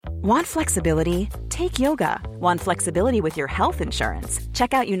Want flexibility? Take yoga. Want flexibility with your health insurance?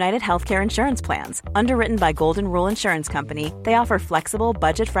 Check out United Healthcare Insurance Plans. Underwritten by Golden Rule Insurance Company, they offer flexible,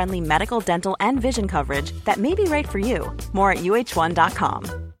 budget-friendly medical, dental, and vision coverage that may be right for you. More at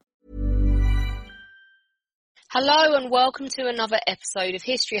uh1.com. Hello and welcome to another episode of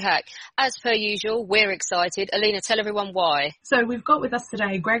History Hack. As per usual, we're excited. Alina, tell everyone why. So we've got with us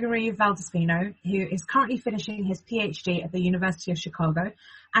today Gregory Valdespino, who is currently finishing his PhD at the University of Chicago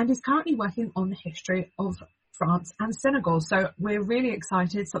and is currently working on the history of France and Senegal. So we're really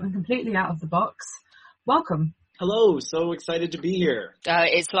excited, something completely out of the box. Welcome. Hello, so excited to be here.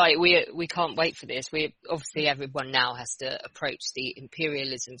 It's like we can't wait for this. Obviously everyone now has to approach the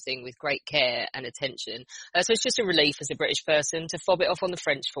imperialism thing with great care and attention. So it's just a relief as a British person to fob it off on the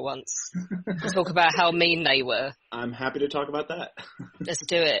French for once. Talk about how mean they were. I'm happy to talk about that. Let's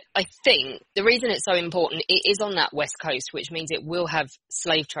do it. I think the reason it's so important, it is on that west coast, which means it will have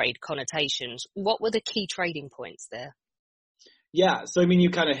slave trade connotations. What were the key trading points there? Yeah, so I mean,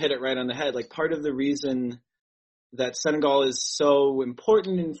 you kind of hit it right on the head. Like, part of the reason that Senegal is so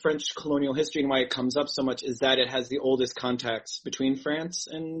important in French colonial history and why it comes up so much is that it has the oldest contacts between France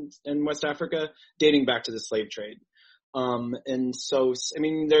and West Africa dating back to the slave trade. And so, I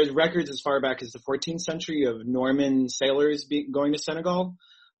mean, there's records as far back as the 14th century of Norman sailors going to Senegal,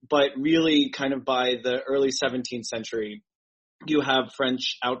 but really kind of by the early 17th century, you have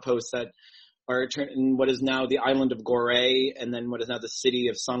French outposts that are in what is now the island of Gorée and then what is now the city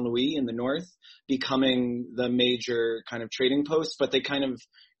of Saint Louis in the north, becoming the major kind of trading posts, but they kind of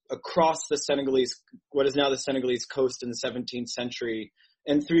across the Senegalese, what is now the Senegalese coast in the 17th century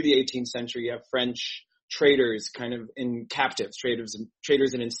and through the 18th century, you have French traders kind of in captives,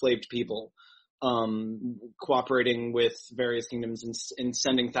 traders and enslaved people, cooperating with various kingdoms and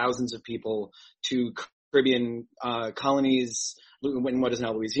sending thousands of people to Caribbean colonies in what is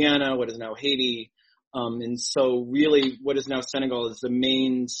now Louisiana, what is now Haiti. And so really what is now Senegal is the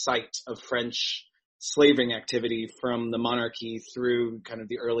main site of French slavering activity from the monarchy through kind of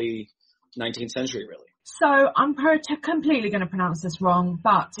the early 19th century, really. So I'm completely going to pronounce this wrong,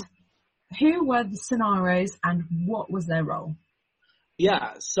 but who were the Senare and what was their role?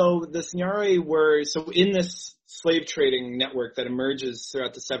 Yeah, so the Senare were, so in this slave trading network that emerges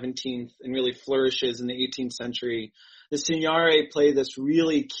throughout the 17th and really flourishes in the 18th century, the Senare play this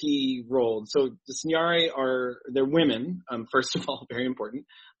really key role. So the Senare they're women, first of all, very important.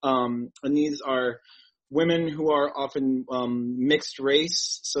 And these are women who are often mixed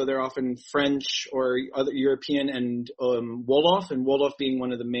race, so they're often French or other European and Wolof being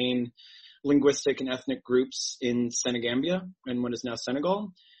one of the main linguistic and ethnic groups in Senegambia and what is now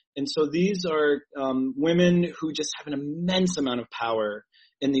Senegal. And so these are women who just have an immense amount of power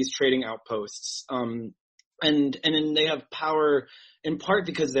in these trading outposts. And then they have power in part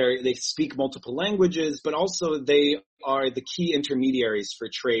because they speak multiple languages, but also they are the key intermediaries for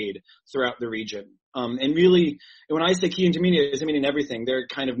trade throughout the region. And really, when I say key intermediaries, I mean in everything. They're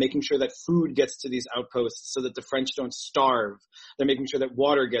kind of making sure that food gets to these outposts so that the French don't starve. They're making sure that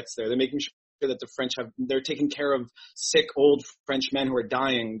water gets there. They're making sure that the French they're taking care of sick old French men who are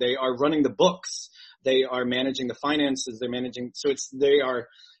dying. They are running the books. They are managing the finances. They are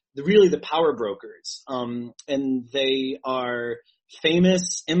really the power brokers. And they are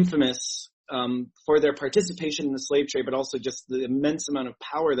infamous, for their participation in the slave trade, but also just the immense amount of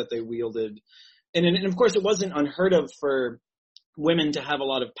power that they wielded. And of course, it wasn't unheard of for women to have a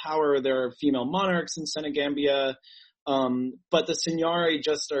lot of power. There are female monarchs in Senegambia, but the Senare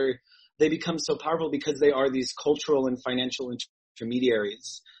they become so powerful because they are these cultural and financial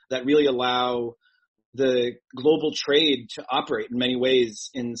intermediaries that really allow the global trade to operate in many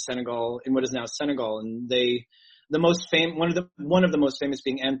ways in Senegal, in what is now Senegal. And one of the most famous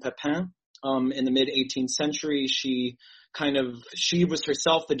being Anne Pepin, in the mid 18th century. She was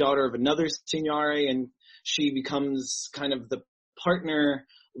herself the daughter of another Senare, and she becomes kind of the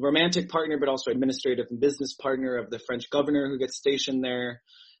romantic partner, but also administrative and business partner of the French governor who gets stationed there.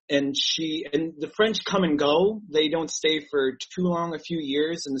 And the French come and go. They don't stay for too long, a few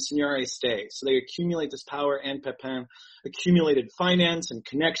years, and the Senare stay. So they accumulate this power. Anne Pepin accumulated finance and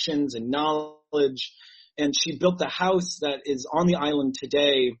connections and knowledge. And she built the house that is on the island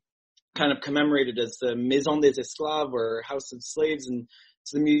today, kind of commemorated as the Maison des Esclaves, or House of Slaves. And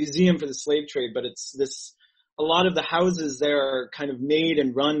it's the museum for the slave trade, but a lot of the houses there are kind of made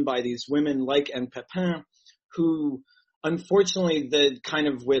and run by these women like Anne Pepin, who unfortunately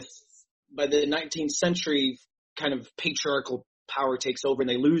by the 19th century, kind of patriarchal power takes over and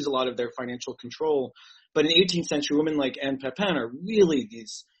they lose a lot of their financial control. But in the 18th century, women like Anne Pepin are really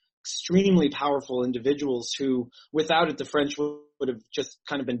these extremely powerful individuals who, without it, the French would have just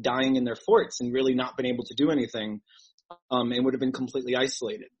kind of been dying in their forts and really not been able to do anything, and would have been completely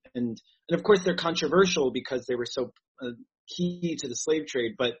isolated. And of course they're controversial because they were so key to the slave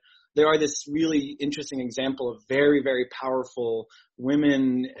trade, but they are this really interesting example of very, very powerful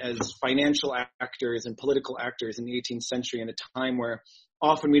women as financial actors and political actors in the 18th century, in a time where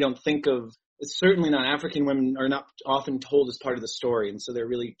often we don't think of, certainly not African women are not often told as part of the story. And so they're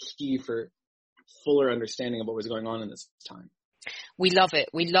really key for fuller understanding of what was going on in this time. We love it.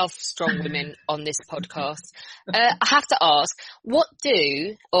 We love strong women on this podcast. I have to ask,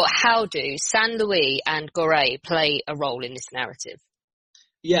 how do Saint Louis and Gorée play a role in this narrative?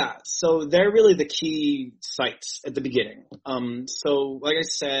 Yeah, so they're really the key sites at the beginning. So like I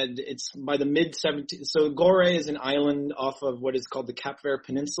said, it's by the mid-17th. So Gorée is an island off of what is called the Cap Vert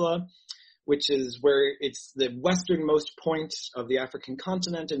Peninsula, which is where it's the westernmost point of the African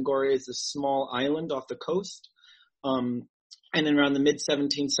continent, and Gorée is a small island off the coast. And then around the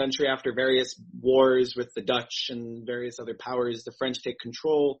mid-17th century, after various wars with the Dutch and various other powers, the French take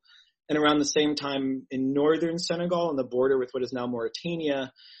control. And around the same time, in northern Senegal, on the border with what is now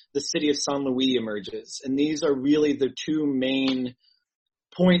Mauritania, the city of Saint Louis emerges. And these are really the two main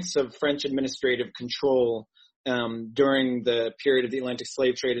points of French administrative control during the period of the Atlantic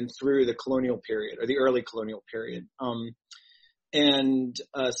slave trade and through the colonial period, or the early colonial period. And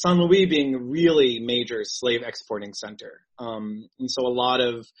Saint Louis being a really major slave exporting center. And so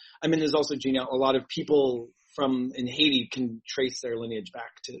there's also a lot of people in Haiti can trace their lineage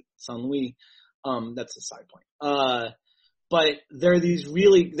back to Saint Louis. That's a side point. But they're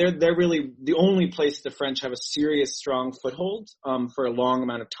really the only place the French have a serious, strong foothold, for a long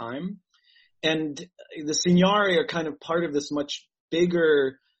amount of time. And the Seigneuries are kind of part of this much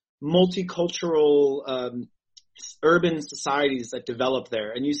bigger multicultural, urban societies that develop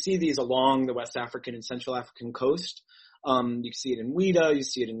there. And you see these along the West African and Central African coast. You see it in Ouida, you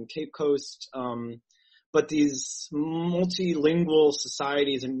see it in Cape Coast. But these multilingual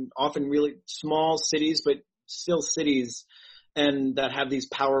societies, and often really small cities, but still cities, and that have these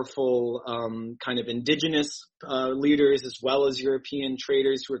powerful kind of indigenous leaders as well as European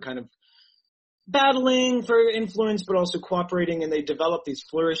traders who are kind of battling for influence, but also cooperating, and they develop these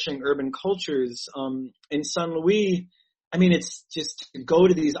flourishing urban cultures. In Saint Louis, it's just to go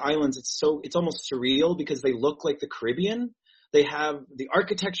to these islands, it's almost surreal because they look like the Caribbean. They have the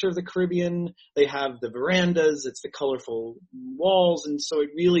architecture of the Caribbean, they have the verandas, it's the colorful walls, and so it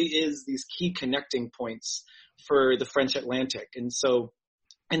really is these key connecting points for the French Atlantic. And so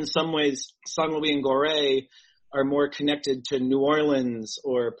in some ways, Saint Louis and Gorée are more connected to New Orleans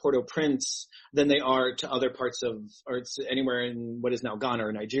or Port-au-Prince than they are to other parts of, or anywhere in what is now Ghana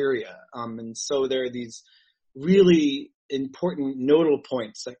or Nigeria. And so there are these really important nodal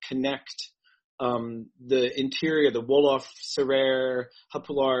points that connect the interior, the Wolof, Serer,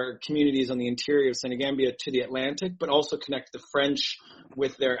 Happolar communities on the interior of Senegambia to the Atlantic, but also connect the French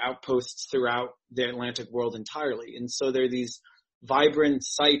with their outposts throughout the Atlantic world entirely. And so there are these vibrant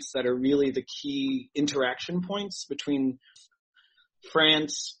sites that are really the key interaction points between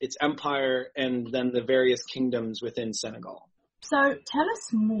France, its empire, and then the various kingdoms within Senegal. So tell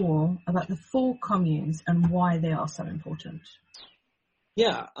us more about the 4 communes and why they are so important.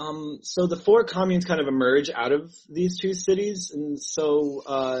 Yeah, so the 4 communes kind of emerge out of these 2 cities, and so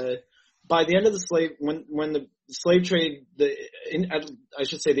by the end of when the slave trade, the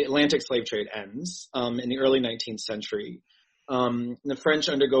Atlantic slave trade ends in the early 19th century, the French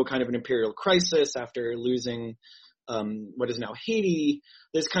undergo kind of an imperial crisis after losing what is now Haiti.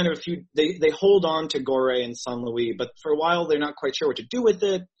 There's kind of they hold on to Gorée and Saint Louis, but for a while they're not quite sure what to do with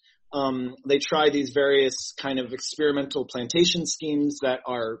it. They try these various kind of experimental plantation schemes that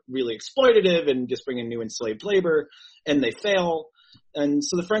are really exploitative and just bring in new enslaved labor, and they fail. And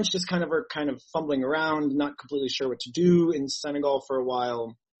so the French just kind of are fumbling around, not completely sure what to do in Senegal for a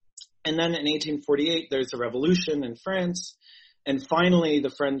while. And then in 1848, there's a revolution in France. And finally, the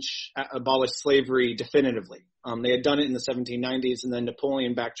French abolished slavery definitively. They had done it in the 1790s, and then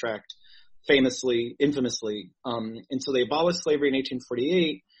Napoleon backtracked infamously. And so they abolished slavery in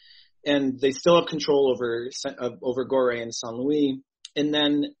 1848, and they still have control over Gorée and Saint Louis.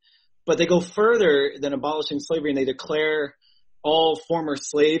 But they go further than abolishing slavery, and they declare all former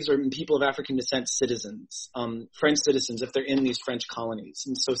slaves or people of African descent citizens, French citizens, if they're in these French colonies.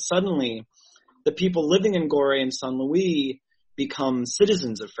 And so suddenly, the people living in Gorée and Saint Louis become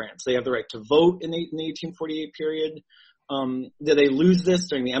citizens of France. They have the right to vote in the 1848 period. They lose this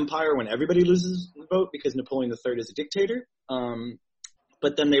during the Empire when everybody loses the vote because Napoleon III is a dictator.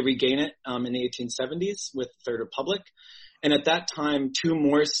 But then they regain it in the 1870s with the Third Republic. And at that time, 2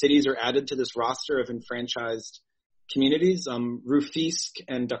 more cities are added to this roster of enfranchised communities, Rufisque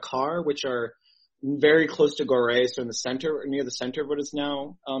and Dakar, which are very close to Gorée, so in the center, near the center of what is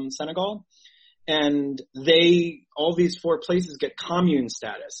now Senegal. And all these 4 places get commune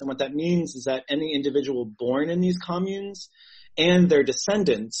status. And what that means is that any individual born in these communes and their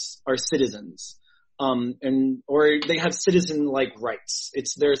descendants are citizens. Or they have citizen-like rights.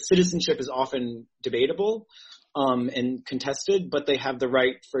 Their citizenship is often debatable, and contested, but they have the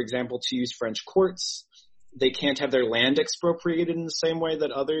right, for example, to use French courts. They can't have their land expropriated in the same way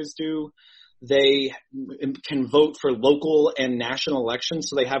that others do. They can vote for local and national elections,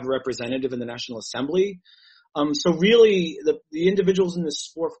 so they have a representative in the National Assembly. So really, the individuals in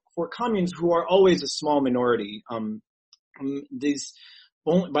these four communes, who are always a small minority, by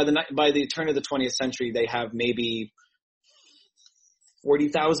the turn of the 20th century, they have maybe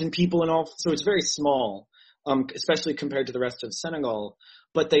 40,000 people in all, so it's very small, especially compared to the rest of Senegal.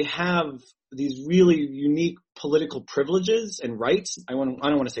 But they have these really unique political privileges and rights. I don't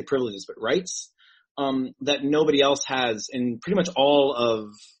want to say privileges, but rights, that nobody else has in pretty much all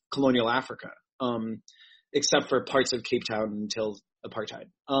of colonial Africa, except for parts of Cape Town until apartheid.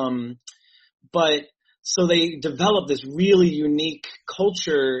 So they develop this really unique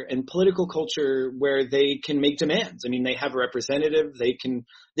culture and political culture where they can make demands. I mean, they have a representative. They can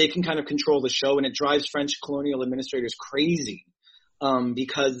kind of control the show, and it drives French colonial administrators crazy,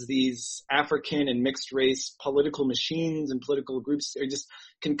 because these African and mixed race political machines and political groups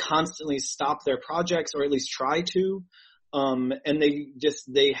can constantly stop their projects, or at least try to. And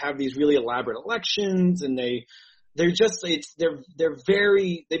they have these really elaborate elections, and they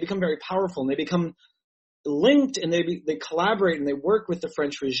become very powerful, and they become linked, and they collaborate and they work with the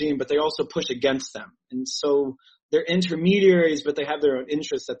French regime, but they also push against them. And so they're intermediaries, but they have their own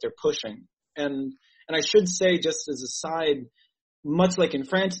interests that they're pushing. And I should say, just as a side, much like in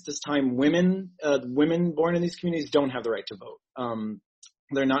France at this time, women born in these communities don't have the right to vote.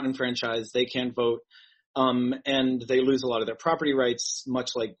 They're not enfranchised. They can't vote. And they lose a lot of their property rights,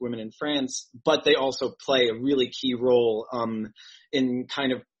 much like women in France, but they also play a really key role, in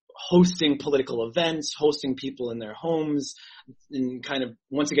kind of hosting political events, hosting people in their homes, and kind of,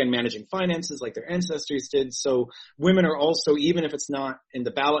 once again, managing finances like their ancestors did. So women are also, even if it's not in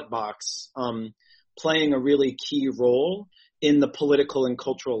the ballot box, playing a really key role in the political and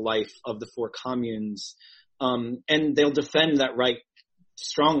cultural life of the four communes. And they'll defend that right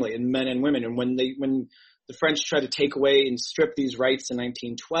strongly, in men and women. And when the French try to take away and strip these rights in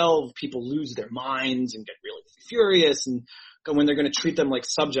 1912, people lose their minds and get really furious, and when they're going to treat them like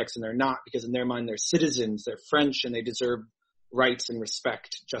subjects, and they're not, because in their mind they're citizens, they're French, and they deserve rights and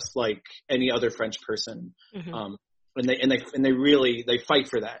respect just like any other French person. Mm-hmm. And they really fight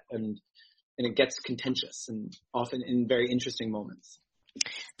for that, and it gets contentious, and often in very interesting moments.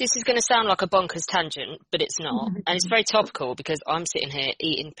 This is going to sound like a bonkers tangent, but it's not. And it's very topical, because I'm sitting here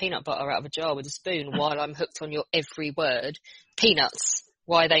eating peanut butter out of a jar with a spoon while I'm hooked on your every word. Peanuts,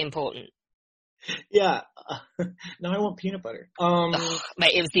 why are they important? Yeah. Now I want peanut butter.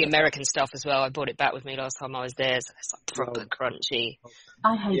 Mate, it was the American stuff as well. I brought it back with me last time I was there, so it's like proper crunchy.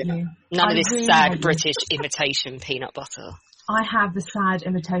 I hate you. None of this really sad British imitation peanut butter. I have the sad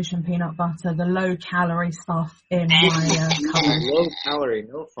imitation peanut butter, the low-calorie stuff in my cupboard. Low calorie,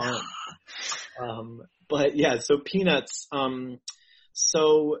 no fun. But yeah, so peanuts. The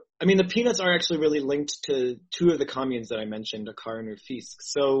peanuts are actually really linked to two of the communes that I mentioned, Dakar and Rufisque.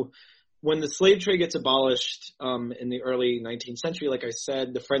 So when the slave trade gets abolished in the early 19th century, like I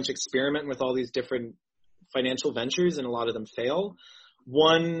said, the French experiment with all these different financial ventures, and a lot of them fail.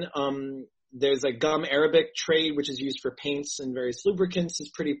 One, there's a gum Arabic trade, which is used for paints and various lubricants, is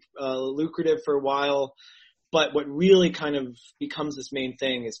pretty lucrative for a while. But what really kind of becomes this main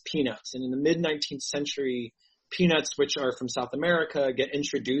thing is peanuts. And in the mid-19th century, peanuts, which are from South America, get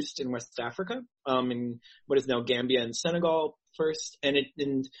introduced in West Africa, in what is now Gambia and Senegal first, and it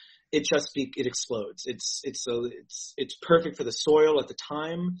explodes. It's perfect for the soil at the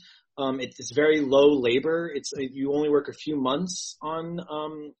time. It's very low labor. You only work a few months on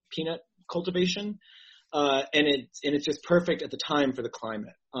peanut cultivation, and it's just perfect at the time for the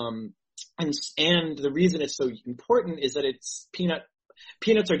climate. And the reason it's so important is that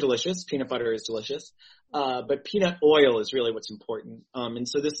peanuts are delicious. Peanut butter is delicious. But peanut oil is really what's important. And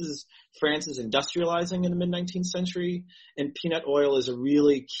so France is industrializing in the mid-19th century, and peanut oil is a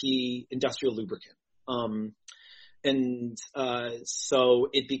really key industrial lubricant. So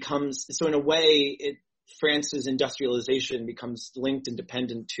in a way, France's industrialization becomes linked and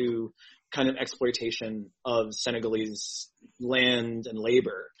dependent to kind of exploitation of Senegalese land and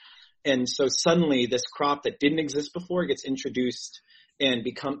labor. And so suddenly this crop that didn't exist before gets introduced and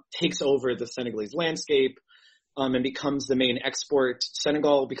takes over the Senegalese landscape, and becomes the main export.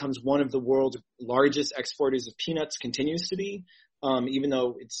 Senegal becomes one of the world's largest exporters of peanuts, continues to be, even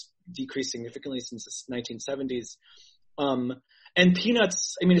though it's decreased significantly since the 1970s. And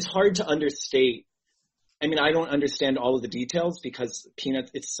peanuts, I mean, it's hard to understate. I mean, I don't understand all of the details because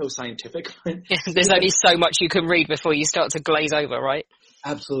peanuts, it's so scientific. There's only so much you can read before you start to glaze over, right?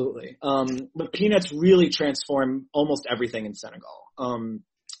 Absolutely. But peanuts really transform almost everything in Senegal.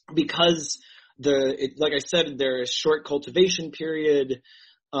 Because like I said, there's a short cultivation period.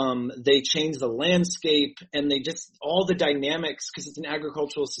 They change the landscape, and they just, all the dynamics, because it's an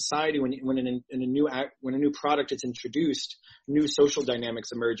agricultural society. When a new product is introduced, new social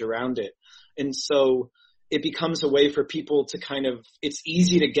dynamics emerge around it. And so it becomes a way for people to it's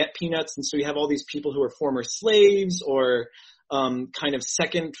easy to get peanuts. And so you have all these people who are former slaves or kind of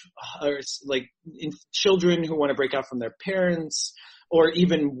children who want to break out from their parents, or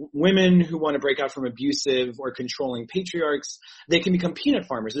even women who want to break out from abusive or controlling patriarchs. They can become peanut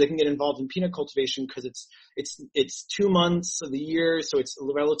farmers. They can get involved in peanut cultivation because it's 2 months of the year, so it's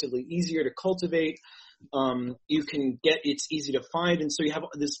relatively easier to cultivate. It's easy to find, and so you have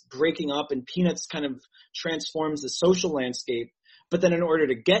this breaking up, and peanuts kind of transforms the social landscape. But then in order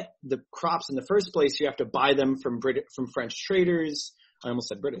to get the crops in the first place, you have to buy them from French traders. I almost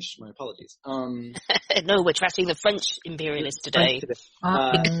said British. My apologies. No, we're trashing the French imperialists today.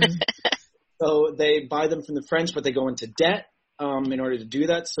 So they buy them from the French, but they go into debt in order to do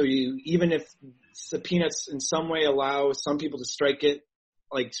that. So even if the peanuts in some way allow some people to strike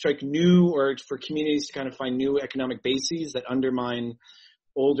new, or for communities to kind of find new economic bases that undermine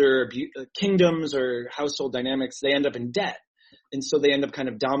older kingdoms or household dynamics, they end up in debt. And so they end up kind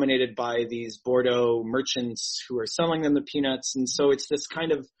of dominated by these Bordeaux merchants who are selling them the peanuts. And so it's this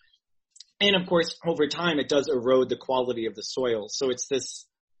kind of, and of course, over time, it does erode the quality of the soil. So it's this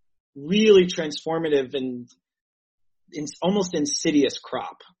really transformative and it's almost insidious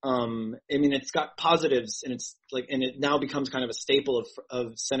crop. I mean, it's got positives, and and it now becomes kind of a staple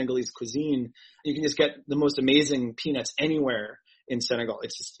of Senegalese cuisine. You can just get the most amazing peanuts anywhere in Senegal.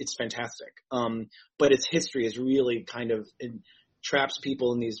 It's fantastic. But its history is really it traps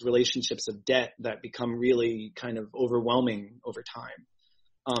people in these relationships of debt that become really kind of overwhelming over time.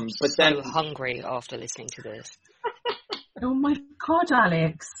 But so hungry after listening to this. Oh my God,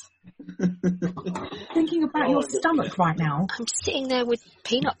 Alex. Thinking about your stomach right now. I'm sitting there with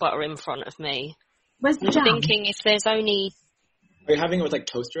peanut butter in front of me. Where's the jam? Thinking if there's only... Are you having it with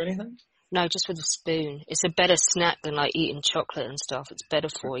toast or anything? No, just with a spoon. It's a better snack than eating chocolate and stuff. It's better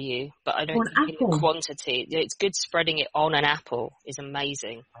for you. But I don't think in quantity. It's good spreading it on an apple is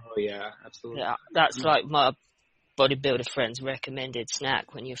amazing. Oh yeah, absolutely. Yeah, that's my bodybuilder friend's recommended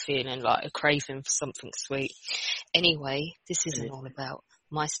snack when you're feeling a craving for something sweet. Anyway, this isn't all about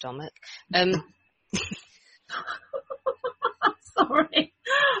my stomach. Sorry.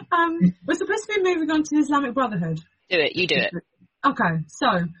 We're supposed to be moving on to the Islamic Brotherhood. Do it. You do it. Okay, so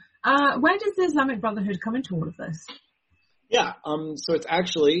where does the Islamic Brotherhood come into all of this? Yeah, so it's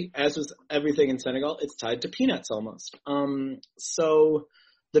actually, as with everything in Senegal, it's tied to peanuts almost. So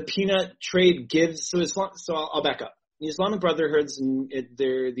the peanut trade gives, so I'll back up. The Islamic Brotherhoods,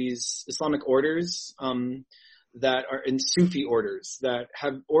 there are these Islamic orders that are in Sufi orders that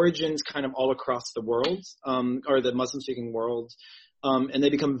have origins kind of all across the world, or the Muslim-speaking world. And they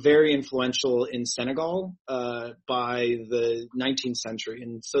become very influential in Senegal by the 19th century.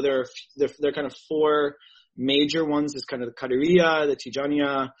 And so there are kind of four major ones. There's kind of the Qadiriya, the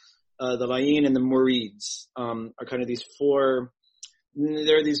Tijaniya, the Layin, and the Murids are kind of these four.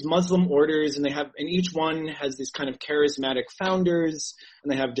 There are these Muslim orders, and each one has these kind of charismatic founders,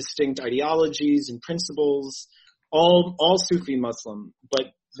 and they have distinct ideologies and principles, all Sufi Muslim, but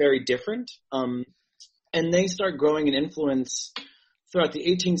very different. And they start growing in influence throughout the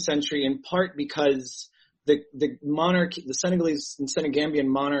 18th century, in part because the monarchy, the Senegalese and Senegambian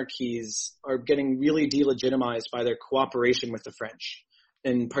monarchies are getting really delegitimized by their cooperation with the French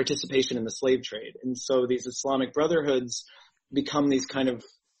and participation in the slave trade. And so these Islamic brotherhoods become these kind of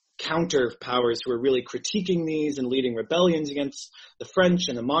counter powers who are really critiquing these and leading rebellions against the French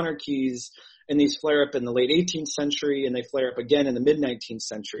and the monarchies. And these flare up in the late 18th century, and they flare up again in the mid-19th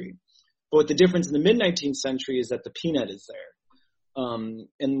century. But what the difference in the mid-19th century is that the peanut is there.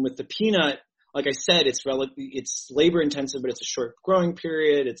 And with the peanut, like I said, it's labor intensive, but it's a short growing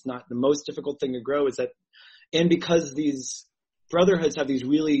period. It's not the most difficult thing to grow. And because these brotherhoods have these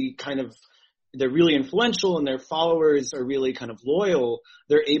really they're really influential and their followers are really kind of loyal,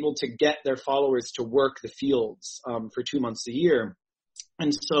 they're able to get their followers to work the fields for 2 months a year.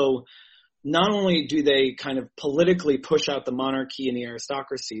 And so not only do they kind of politically push out the monarchy and the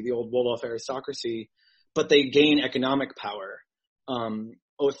aristocracy, the old Wolof aristocracy, but they gain economic power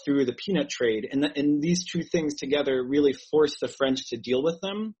through the peanut trade. And these two things together really force the French to deal with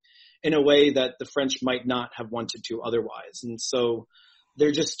them in a way that the French might not have wanted to otherwise. And so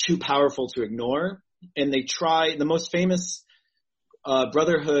they're just too powerful to ignore. And they try, the most famous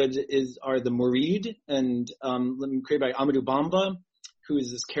brotherhood are the Murid, and created by Amadou Bamba, who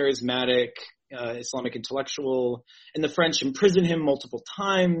is this charismatic Islamic intellectual. And the French imprison him multiple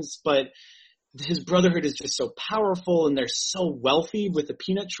times, but his brotherhood is just so powerful and they're so wealthy with the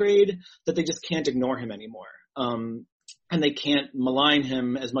peanut trade that they just can't ignore him anymore. And they can't malign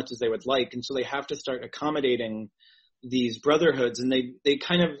him as much as they would like. And so they have to start accommodating these brotherhoods, and they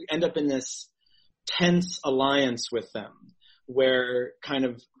kind of end up in this tense alliance with them where kind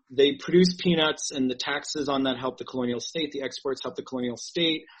of they produce peanuts and the taxes on that help the colonial state. The exports help the colonial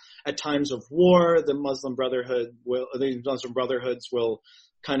state. At times of war, the Muslim Brotherhoods will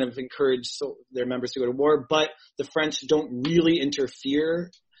kind of encourage their members to go to war, but the French don't really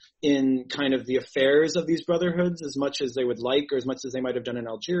interfere in kind of the affairs of these brotherhoods as much as they would like, or as much as they might have done in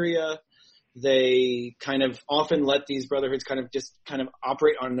Algeria. They kind of often let these brotherhoods kind of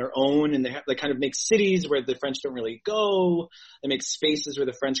operate on their own, and they kind of make cities where the French don't really go. They make spaces where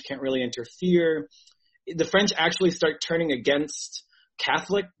the French can't really interfere. The French actually start turning against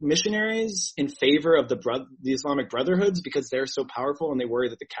Catholic missionaries in favor of the Islamic Brotherhoods because they're so powerful, and they worry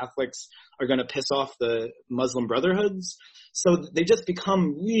that the Catholics are going to piss off the Muslim Brotherhoods. So they just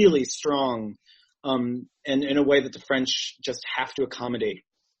become really strong, and in a way that the French just have to accommodate.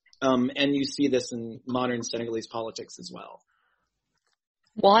 And you see this in modern Senegalese politics as well.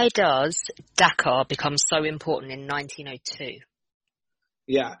 Why does Dakar become so important in 1902?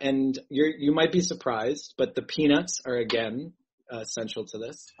 Yeah, and you might be surprised, but the peanuts are again essential to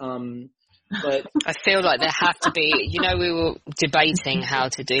this. But I feel like there have to be, we were debating how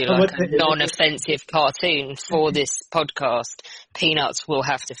to do like a non-offensive cartoon for this podcast. Peanuts will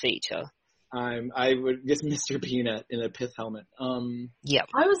have to feature. I would guess Mr. Peanut in a pith helmet. Yeah.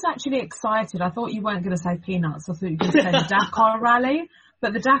 I was actually excited. I thought you weren't going to say peanuts. I thought you were going to say the Dakar Rally.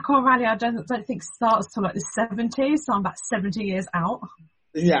 But the Dakar Rally, I don't think starts till like the 70s, so I'm about 70 years out.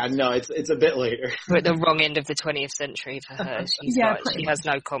 Yeah, no, it's a bit later. We're at the wrong end of the 20th century for her. She has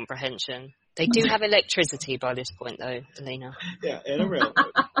no comprehension. They do have electricity by this point, though, Alina. Yeah, in a railroad.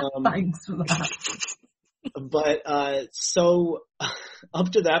 Thanks for that. But so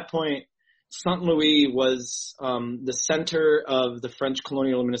up to that point, Saint Louis was the center of the French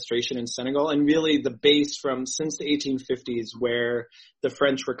colonial administration in Senegal, and really the base since the 1850s, where the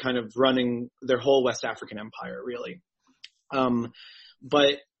French were kind of running their whole West African empire, really.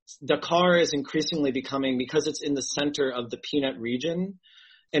 But Dakar is increasingly becoming, because it's in the center of the peanut region,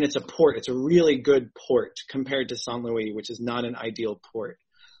 and it's a port. It's a really good port compared to Saint Louis, which is not an ideal port.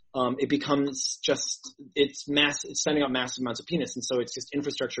 It becomes it's sending out massive amounts of peanuts. And so it's just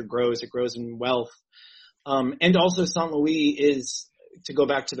infrastructure grows. It grows in wealth. And also Saint Louis is, to go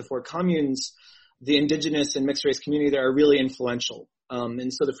back to the four communes, the indigenous and mixed race community there are really influential.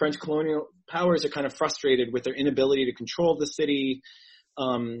 And so the French colonial powers are kind of frustrated with their inability to control the city,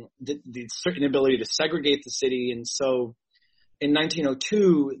 the certain inability to segregate the city. And so in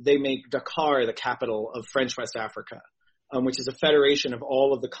 1902, they make Dakar the capital of French West Africa. Which is a federation of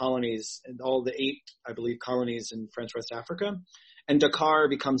all of the colonies, and all the 8, I believe, colonies in French West Africa. And Dakar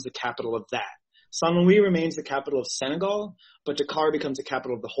becomes the capital of that. Saint Louis remains the capital of Senegal, but Dakar becomes the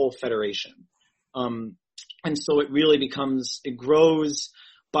capital of the whole federation. And so it really it grows.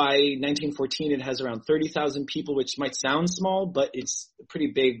 By 1914, it has around 30,000 people, which might sound small, but it's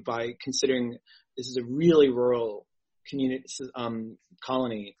pretty big by considering this is a really rural community,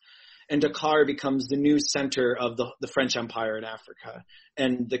 colony. And Dakar becomes the new center of the French Empire in Africa.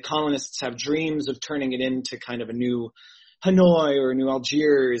 And the colonists have dreams of turning it into kind of a new Hanoi or a new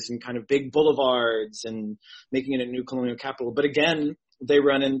Algiers, and kind of big boulevards, and making it a new colonial capital. But again, they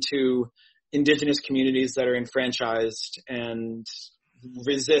run into indigenous communities that are enfranchised and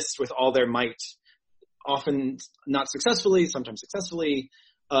resist with all their might, often not successfully, sometimes successfully,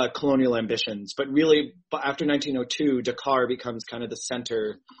 colonial ambitions. But really, after 1902, Dakar becomes kind of the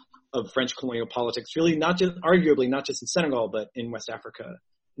center of French colonial politics, really arguably not just in Senegal, but in West Africa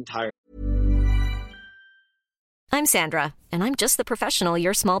entirely. I'm Sandra, and I'm just the professional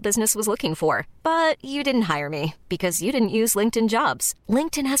your small business was looking for. But you didn't hire me because you didn't use LinkedIn Jobs.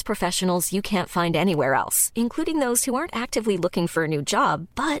 LinkedIn has professionals you can't find anywhere else, including those who aren't actively looking for a new job,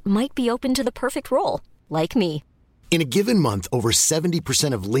 but might be open to the perfect role, like me. In a given month, over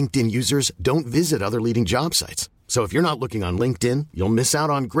 70% of LinkedIn users don't visit other leading job sites. So if you're not looking on LinkedIn, you'll miss out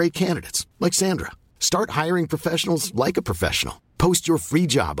on great candidates like Sandra. Start hiring professionals like a professional. Post your free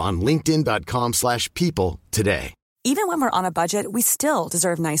job on linkedin.com/people today. Even when we're on a budget, we still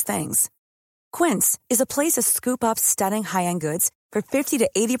deserve nice things. Quince is a place to scoop up stunning high-end goods for 50 to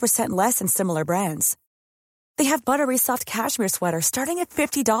 80% less than similar brands. They have buttery soft cashmere sweaters starting at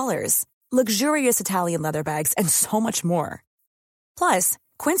 $50, luxurious Italian leather bags, and so much more. Plus,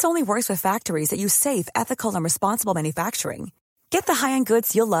 Quince only works with factories that use safe, ethical, and responsible manufacturing. Get the high-end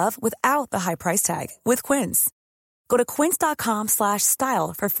goods you'll love without the high price tag with Quince. Go to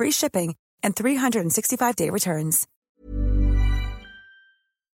quince.com/style for free shipping and 365-day returns.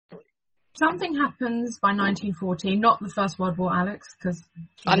 Something happens by 1914, not the First World War, Alex, because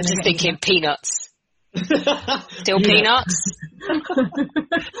I'm just thinking peanuts. Still peanuts?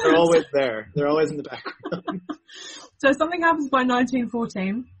 They're always there. They're always in the background. So something happens by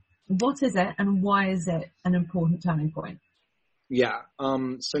 1914. What is it, and why is it an important turning point? Yeah.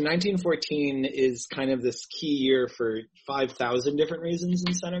 So 1914 is kind of this key year for 5,000 different reasons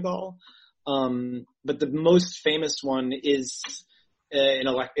in Senegal. But the most famous one is a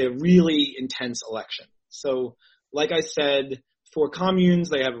really intense election. So, like I said, for communes,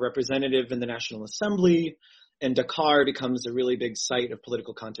 they have a representative in the National Assembly, and Dakar becomes a really big site of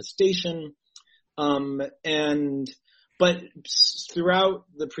political contestation. But throughout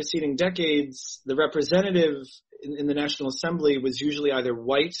the preceding decades, the representative in the National Assembly was usually either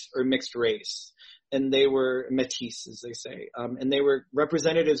white or mixed race, and they were métis, as they say, and they were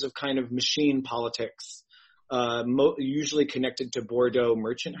representatives of kind of machine politics, usually connected to Bordeaux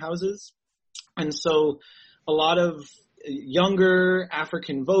merchant houses. And so a lot of younger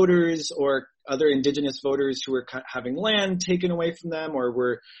African voters or other indigenous voters who were having land taken away from them or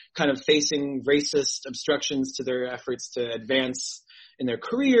were kind of facing racist obstructions to their efforts to advance in their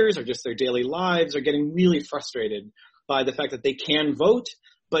careers or just their daily lives are getting really frustrated by the fact that they can vote,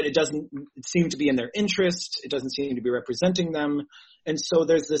 but it doesn't seem to be in their interest. It doesn't seem to be representing them. And so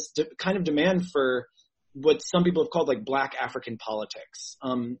there's this kind of demand for what some people have called like Black African politics.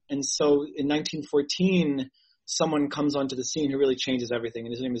 And so in 1914, someone comes onto the scene who really changes everything,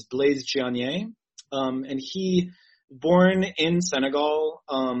 and his name is Blaise Diagne. And he, born in Senegal,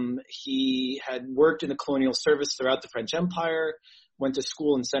 he had worked in the colonial service throughout the French Empire, went to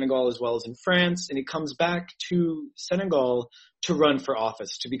school in Senegal as well as in France, and he comes back to Senegal to run for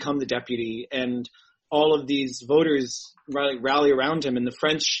office, to become the deputy. And all of these voters rally around him, and the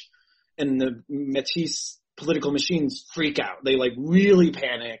French and the Métis political machines freak out. They like really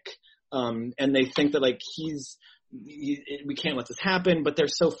panic. And they think that like we can't let this happen, but they're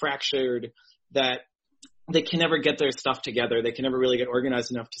so fractured that they can never get their stuff together. They can never really get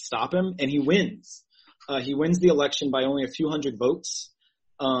organized enough to stop him. And he wins. He wins the election by only a few hundred votes,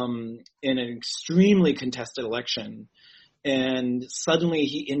 in an extremely contested election. And suddenly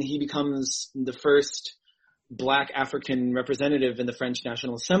he becomes the first Black African representative in the French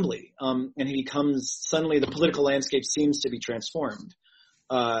National Assembly. And suddenly the political landscape seems to be transformed.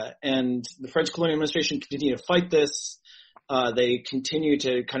 And the French colonial administration continue to fight this. They continue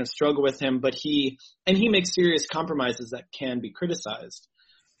to kind of struggle with him, but he makes serious compromises that can be criticized.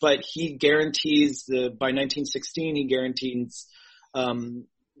 But he guarantees by 1916, he guarantees, the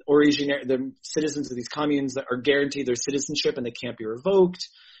citizens of these communes that are guaranteed their citizenship and they can't be revoked.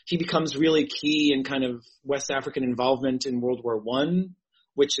 He becomes really key in kind of West African involvement in World War I,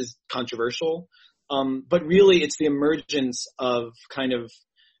 which is controversial. But really it's the emergence of kind of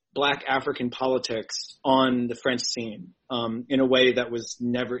Black African politics on the French scene, in a way that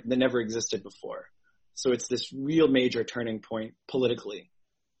never existed before. So it's this real major turning point politically.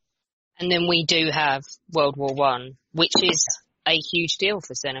 And then we do have World War I, which is a huge deal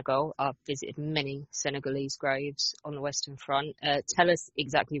for Senegal. I've visited many Senegalese graves on the Western Front. Tell us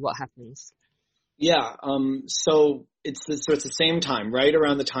exactly what happens. Yeah. So it's the same time, right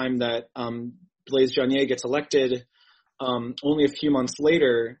around the time that, Blaise Diagne gets elected. Only a few months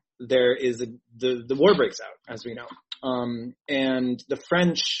later, there is the war breaks out, as we know. And the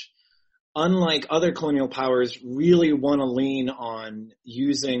French, unlike other colonial powers, really want to lean on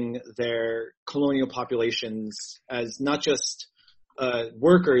using their colonial populations as not just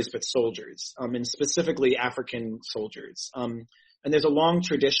workers, but soldiers, and specifically African soldiers. And there's a long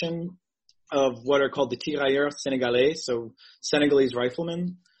tradition of what are called the tirailleurs sénégalais, so Senegalese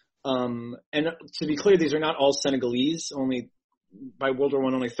riflemen. And to be clear, these are not all Senegalese. By World War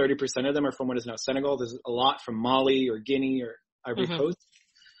I, only 30% of them are from what is now Senegal. There's a lot from Mali or Guinea or Ivory Coast.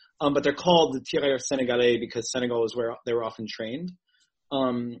 But they're called the tirailleurs sénégalais because Senegal is where they were often trained.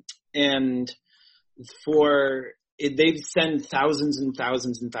 And they send thousands and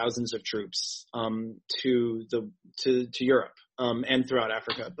thousands and thousands of troops to Europe and throughout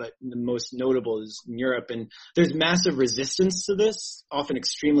Africa, but the most notable is in Europe. And there's massive resistance to this, often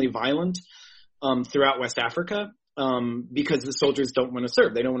extremely violent, throughout West Africa, because the soldiers don't want to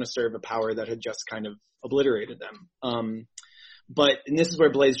serve. They don't want to serve a power that had just kind of obliterated them. And this is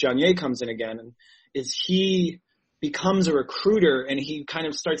where Blaise Diagne comes in again, and is he becomes a recruiter, and he kind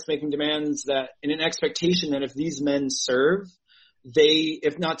of starts making demands that in an expectation that if these men serve, they,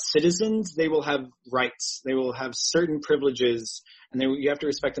 if not citizens, they will have rights. They will have certain privileges, and you have to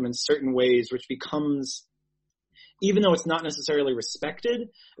respect them in certain ways, which becomes, even though it's not necessarily respected,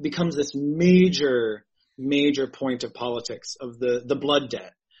 it becomes this major point of politics of the blood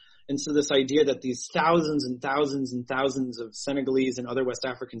debt. And so this idea that these thousands and thousands and thousands of Senegalese and other West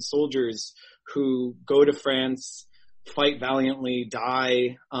African soldiers who go to France, fight valiantly,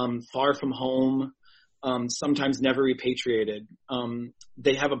 die far from home, sometimes never repatriated,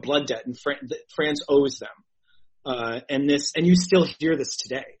 they have a blood debt, and France owes them. And you still hear this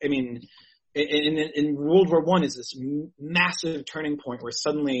today. I mean, in World War I is this massive turning point where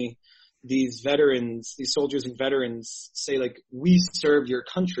suddenly these soldiers and veterans say, like, we served your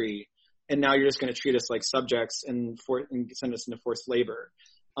country, and now you're just going to treat us like subjects and send us into forced labor.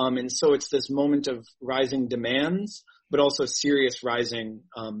 And so it's this moment of rising demands, but also serious rising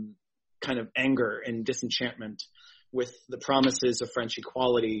kind of anger and disenchantment with the promises of French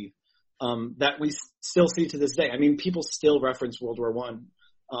equality that we still see to this day. I mean, people still reference World War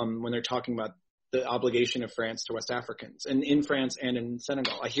I when they're talking about the obligation of France to West Africans, and in France and in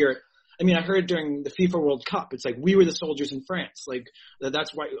Senegal. I hear it. I mean, I heard it during the FIFA World Cup. It's like, we were the soldiers in France. Like,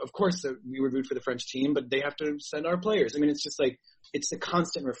 that's why, of course, we would root for the French team, but they have to send our players. I mean, it's just like, it's a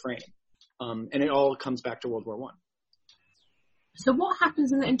constant refrain. And it all comes back to World War I. So what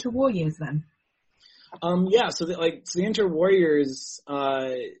happens in the interwar years then? So the interwar years,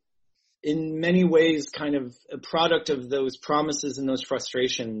 in many ways, kind of a product of those promises and those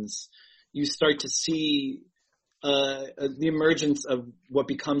frustrations, you start to see the emergence of what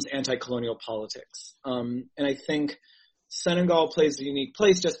becomes anti-colonial politics. And I think Senegal plays a unique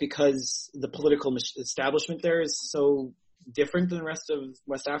place just because the political establishment there is so different than the rest of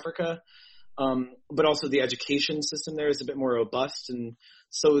West Africa. But also the education system there is a bit more robust. And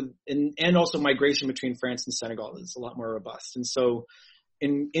so, and also migration between France and Senegal is a lot more robust. And so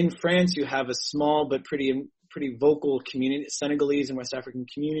in France, you have a small but pretty vocal community, Senegalese and West African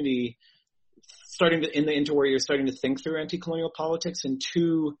community, in the interwar years, starting to think through anti-colonial politics, and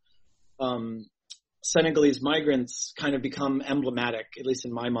two Senegalese migrants kind of become emblematic, at least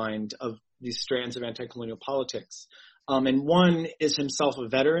in my mind, of these strands of anti-colonial politics. And one is himself a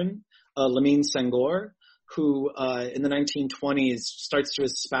veteran, Lamine Senghor, who in the 1920s starts to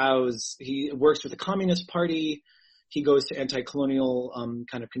espouse, he works with the Communist Party, he goes to anti-colonial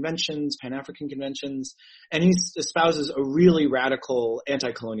kind of conventions, Pan-African conventions, and he espouses a really radical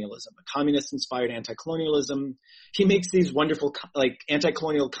anti-colonialism, a communist-inspired anti-colonialism. He makes these wonderful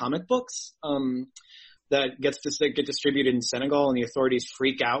anti-colonial comic books that get distributed in Senegal, and the authorities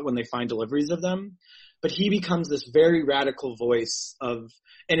freak out when they find deliveries of them. But he becomes this very radical voice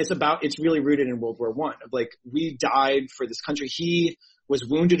and it's really rooted in World War I, of like, we died for this country. He was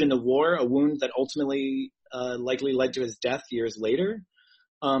wounded in the war, a wound that ultimately likely led to his death years later.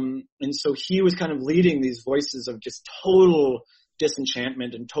 And so he was kind of leading these voices of just total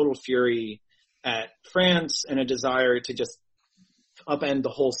disenchantment and total fury at France, and a desire to just upend the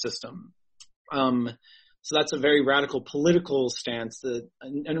whole system. So that's a very radical political stance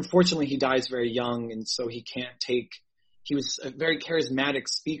and unfortunately he dies very young, and so he was a very charismatic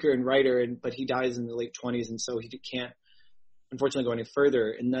speaker and writer, but he dies in the late 20s, and so he can't unfortunately go any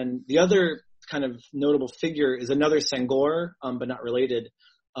further. And then the other kind of notable figure is another Senghor, but not related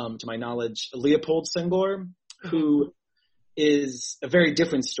to my knowledge, Leopold Senghor, who is a very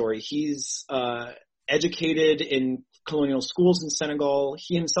different story. He's educated in colonial schools in Senegal.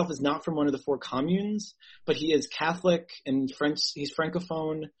 He himself is not from one of the four communes, but he is Catholic and French. He's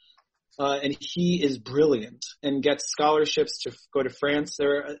Francophone, and he is brilliant and gets scholarships to go to France.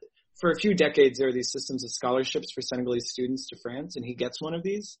 For a few decades, there are these systems of scholarships for Senegalese students to France, and he gets one of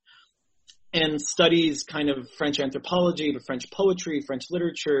these and studies kind of French anthropology, but French poetry, French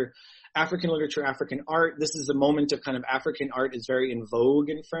literature, African art. This is a moment of kind of African art is very in vogue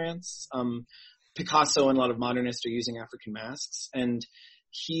in France. Picasso and a lot of modernists are using African masks, and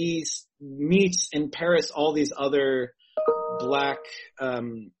he meets in Paris all these other black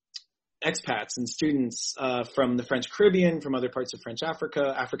expats and students from the French Caribbean, from other parts of French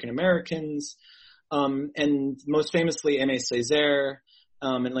Africa, African Americans, and most famously Aimé Césaire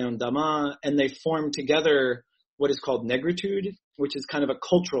and Léon Damas, and they form together what is called negritude, which is kind of a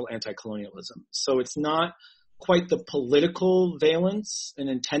cultural anti-colonialism. So it's not quite the political valence and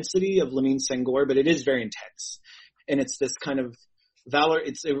intensity of Lamine Senghor, but it is very intense. And it's this kind of valor,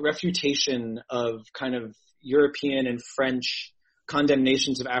 it's a refutation of kind of European and French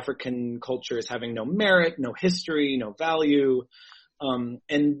condemnations of African culture as having no merit, no history, no value. And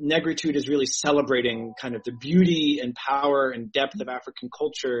negritude is really celebrating kind of the beauty and power and depth of African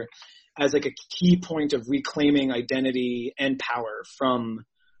culture as like a key point of reclaiming identity and power from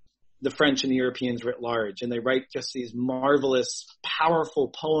the French and the Europeans writ large. And they write just these marvelous,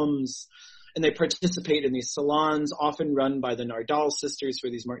 powerful poems, and they participate in these salons, often run by the Nardal sisters, who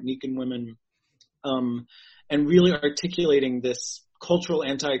are these Martinican women, and really articulating this cultural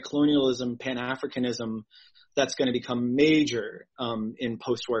anti-colonialism, Pan-Africanism that's going to become major in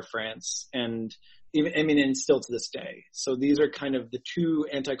post-war France, and and still to this day. So these are kind of the two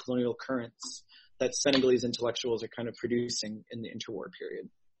anti-colonial currents that Senegalese intellectuals are kind of producing in the interwar period.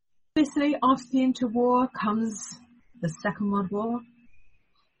 Obviously, after the interwar comes the Second World War.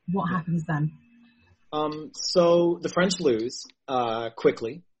 What happens then? So the French lose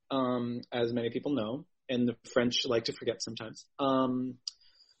quickly, as many people know, and the French like to forget sometimes.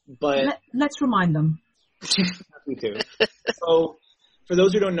 But let's remind them. Me too. So, for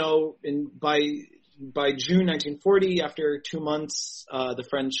those who don't know, by June 1940, after 2 months, the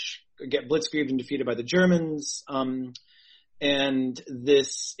French get blitzkrieged and defeated by the Germans, and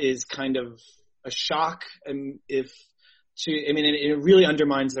this is kind of a shock. It really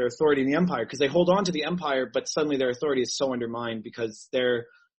undermines their authority in the empire, because they hold on to the empire, but suddenly their authority is so undermined because they're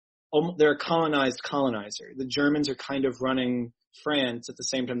a colonized colonizer. The Germans are kind of running France at the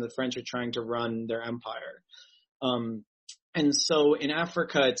same time the French are trying to run their empire. And so in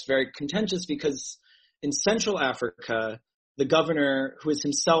Africa, it's very contentious, because in Central Africa, the governor, who is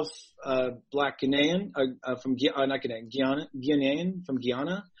himself Black Ghanaian, Ghanaian from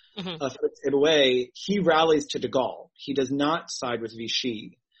Guyana, Félix Éboué, he rallies to de Gaulle. He does not side with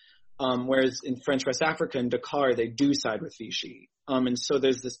Vichy. Whereas in French West Africa and Dakar, they do side with Vichy. And so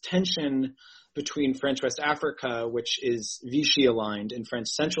there's this tension between French West Africa, which is Vichy aligned, and French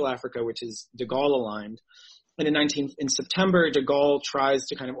Central Africa, which is de Gaulle aligned. And in September, de Gaulle tries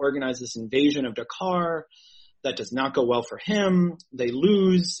to kind of organize this invasion of Dakar. That does not go well for him. They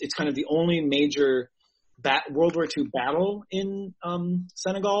lose. It's kind of the only major World War II battle in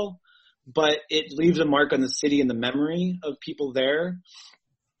Senegal, but it leaves a mark on the city and the memory of people there.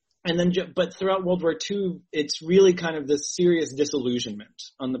 And then, but throughout World War II, it's really kind of this serious disillusionment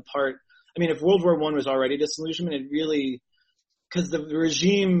on the part. I mean, if World War I was already disillusionment, it really, because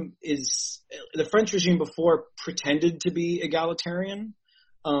the French regime before pretended to be egalitarian,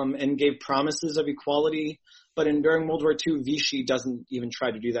 and gave promises of equality. But during World War II, Vichy doesn't even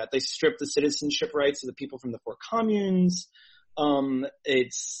try to do that. They strip the citizenship rights of the people from the four communes.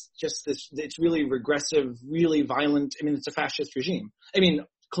 It's just it's really regressive, really violent. I mean, it's a fascist regime. I mean,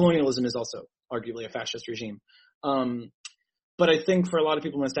 colonialism is also arguably a fascist regime. But I think for a lot of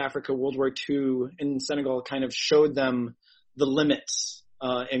people in West Africa, World War II in Senegal kind of showed them the limits,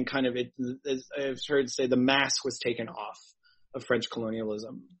 and kind of as I've heard say, the mask was taken off of French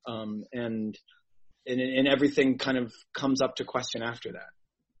colonialism. And everything kind of comes up to question after that.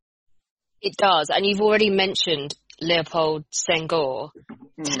 It does. And you've already mentioned Leopold Senghor.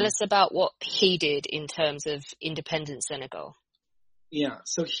 Tell us about what he did in terms of independent Senegal. Yeah,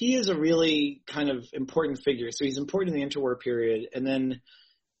 so he is a really kind of important figure. So he's important in the interwar period. And then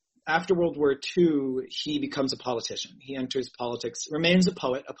after World War II, he becomes a politician. He enters politics, remains a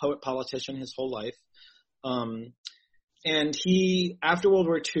poet-politician his whole life. And he, after World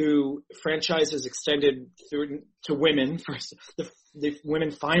War II, franchise extended to women. First, the women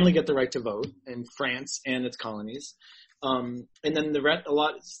finally get the right to vote in France and its colonies. And then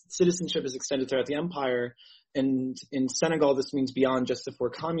citizenship is extended throughout the empire. And in Senegal, this means beyond just the four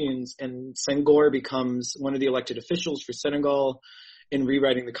communes. And Senghor becomes one of the elected officials for Senegal in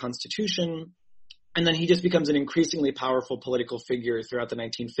rewriting the constitution. And then he just becomes an increasingly powerful political figure throughout the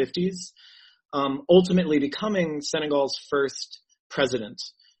 1950s. Ultimately becoming Senegal's first president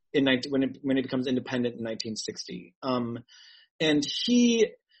when it becomes independent in 1960. And he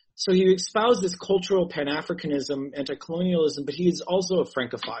espoused this cultural Pan-Africanism, anti-colonialism, but he is also a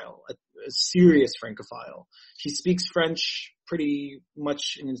Francophile, a serious Francophile. He speaks French pretty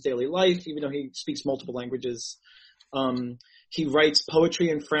much in his daily life, even though he speaks multiple languages. He writes poetry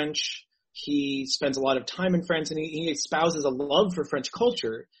in French. He spends a lot of time in France, and he espouses a love for French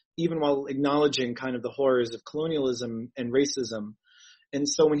culture, even while acknowledging kind of the horrors of colonialism and racism. And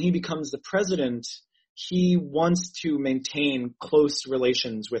so when he becomes the president, he wants to maintain close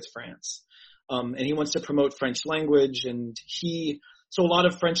relations with France. And he wants to promote French language, and so a lot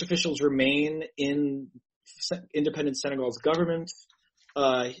of French officials remain in independent Senegal's government.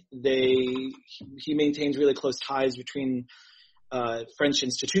 He maintains really close ties between French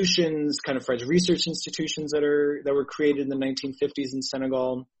institutions, kind of French research institutions that were created in the 1950s in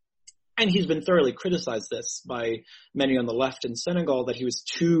Senegal. And he's been thoroughly criticized this by many on the left in Senegal, that he was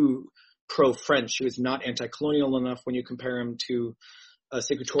too pro-French. He was not anti-colonial enough when you compare him to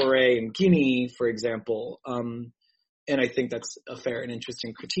Sékou Touré in Guinea, for example. And I think that's a fair and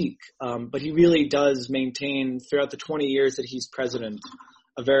interesting critique. But he really does maintain throughout the 20 years that he's president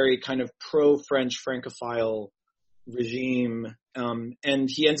a very kind of pro-French Francophile regime. And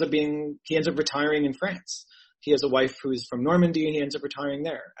he ends up retiring in France. He has a wife who's from Normandy, and he ends up retiring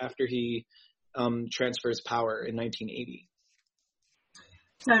there after he transfers power in 1980.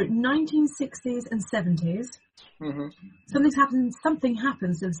 So 1960s and 70s, something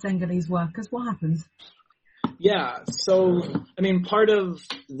happens to the Senegalese workers. What happens? Yeah, so, I mean, part of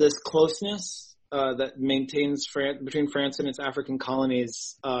this closeness that maintains between France and its African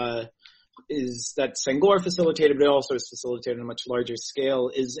colonies is that Senghor facilitated, but it also is facilitated on a much larger scale,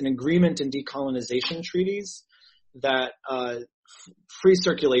 is an agreement in decolonization treaties that free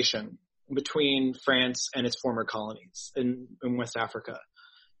circulation between France and its former colonies in West Africa.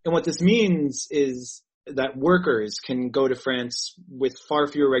 And what this means is that workers can go to France with far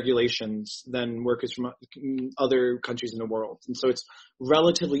fewer regulations than workers from other countries in the world. And so it's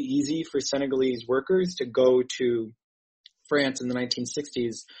relatively easy for Senegalese workers to go to France in the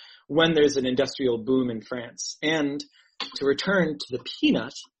 1960s when there's an industrial boom in France. And to return to the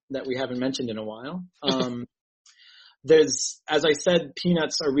peanut that we haven't mentioned in a while, as I said,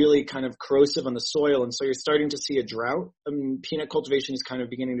 peanuts are really kind of corrosive on the soil, and so you're starting to see a drought. Peanut cultivation is kind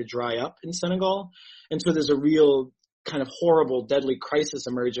of beginning to dry up in Senegal, and so there's a real kind of horrible, deadly crisis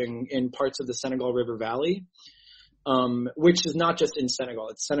emerging in parts of the Senegal River Valley, which is not just in Senegal.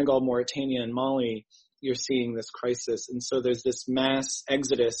 It's Senegal, Mauritania, and Mali. You're seeing this crisis, and so there's this mass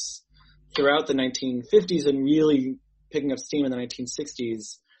exodus throughout the 1950s and really picking up steam in the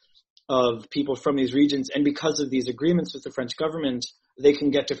 1960s. Of people from these regions, and because of these agreements with the French government, they can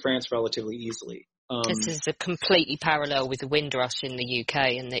get to France relatively easily. This is a completely parallel with the Windrush in the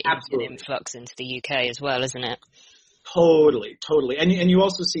UK and the Indian influx into the UK as well, isn't it? Totally. And you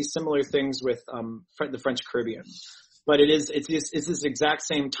also see similar things with the French Caribbean. But it's this exact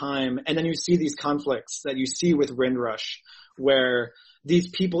same time, and then you see these conflicts that you see with Windrush, where these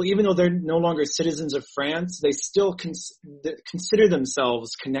people, even though they're no longer citizens of France, they still consider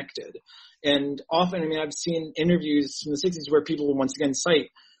themselves connected. And often, I mean, I've seen interviews from the 60s where people will once again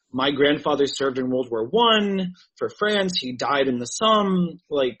cite, my grandfather served in World War I for France. He died in the Somme.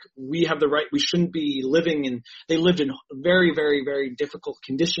 Like, we have the right, we shouldn't be living in, they lived in very, very, very difficult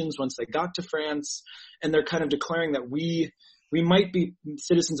conditions once they got to France. And they're kind of declaring that we might be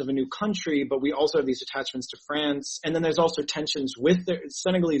citizens of a new country, but we also have these attachments to France. And then there's also tensions with the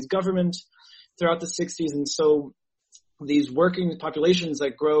Senegalese government throughout the 60s. And so these working populations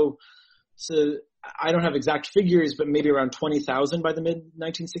that grow to, I don't have exact figures, but maybe around 20,000 by the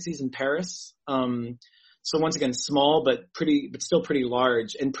mid-1960s in Paris. So once again, small, but still pretty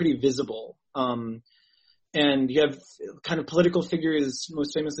large and pretty visible. And you have kind of political figures,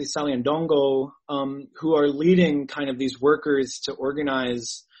 most famously Sali Ndongo, who are leading kind of these workers to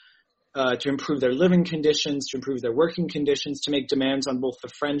organize, to improve their living conditions, to improve their working conditions, to make demands on both the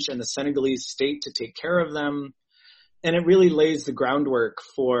French and the Senegalese state to take care of them. And it really lays the groundwork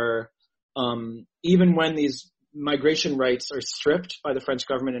for, even when these migration rights are stripped by the French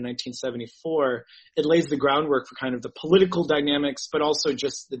government in 1974, it lays the groundwork for kind of the political dynamics, but also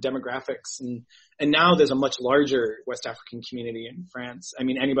just the demographics. And now there's a much larger West African community in France. I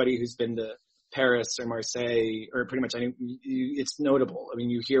mean, anybody who's been to Paris or Marseille or pretty much it's notable. I mean,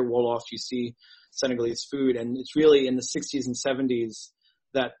 you hear Wolof, you see Senegalese food, and it's really in the 60s and 70s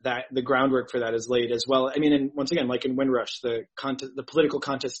that the groundwork for that is laid as well. I mean, and once again, like in Windrush, the political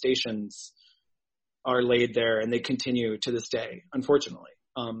contestations are laid there, and they continue to this day, unfortunately.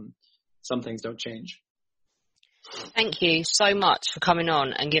 Some things don't change. Thank you so much for coming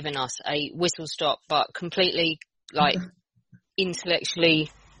on and giving us a whistle-stop but completely,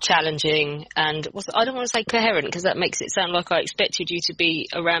 intellectually challenging and I don't want to say coherent because that makes it sound like I expected you to be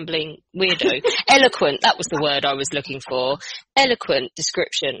a rambling weirdo. Eloquent, that was the word I was looking for. Eloquent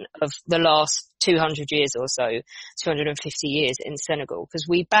description of the last 200 years or so, 250 years in Senegal, because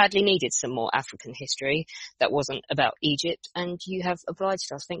we badly needed some more African history that wasn't about Egypt, and you have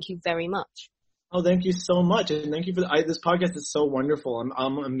obliged us. Thank you very much. Oh, thank you so much. And thank you for this podcast is so wonderful.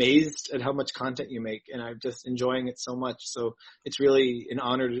 I'm amazed at how much content you make, and I'm just enjoying it so much. So it's really an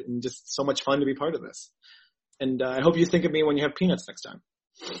honor and just so much fun to be part of this. And I hope you think of me when you have peanuts next time.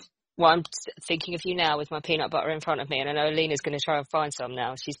 Well, I'm thinking of you now with my peanut butter in front of me, and I know Alina's going to try and find some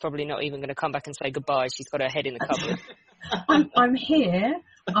now. She's probably not even going to come back and say goodbye. She's got her head in the cupboard. I'm here.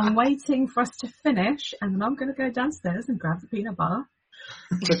 I'm waiting for us to finish, and then I'm going to go downstairs and grab the peanut butter.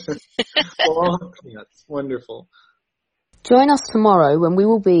 All peanuts. Wonderful. Join us tomorrow when we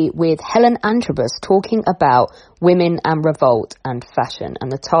will be with Helen Antrobus talking about women and revolt and fashion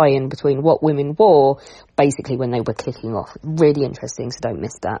and the tie-in between what women wore basically when they were kicking off. Really interesting, so don't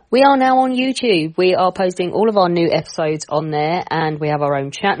miss that. We are now on YouTube. We are posting all of our new episodes on there, and we have our own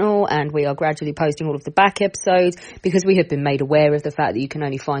channel, and we are gradually posting all of the back episodes because we have been made aware of the fact that you can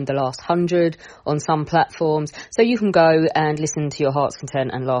only find the last 100 on some platforms. So you can go and listen to your heart's content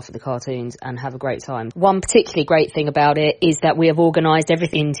and laugh at the cartoons and have a great time. One particularly great thing about it is that we have organised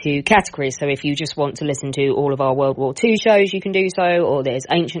everything into categories. So if you just want to listen to all of our World War II shows, you can do so, or there's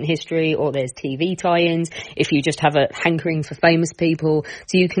ancient history, or there's TV tie-ins. If you just have a hankering for famous people,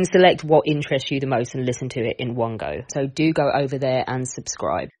 so you can select what interests you the most and listen to it in one go. So do go over there and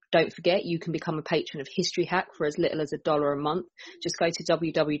subscribe. Don't forget, you can become a patron of History Hack for as little as $1 a month. Just go to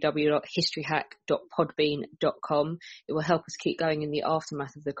www.historyhack.podbean.com. It will help us keep going in the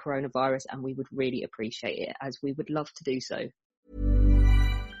aftermath of the coronavirus, and we would really appreciate it, as we would love to do so.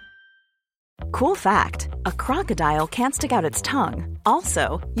 Cool fact, a crocodile can't stick out its tongue.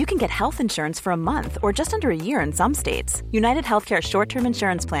 Also, you can get health insurance for a month or just under a year in some states. United Healthcare short-term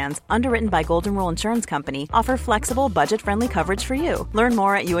insurance plans, underwritten by Golden Rule Insurance Company, offer flexible, budget-friendly coverage for you. Learn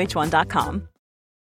more at uh1.com.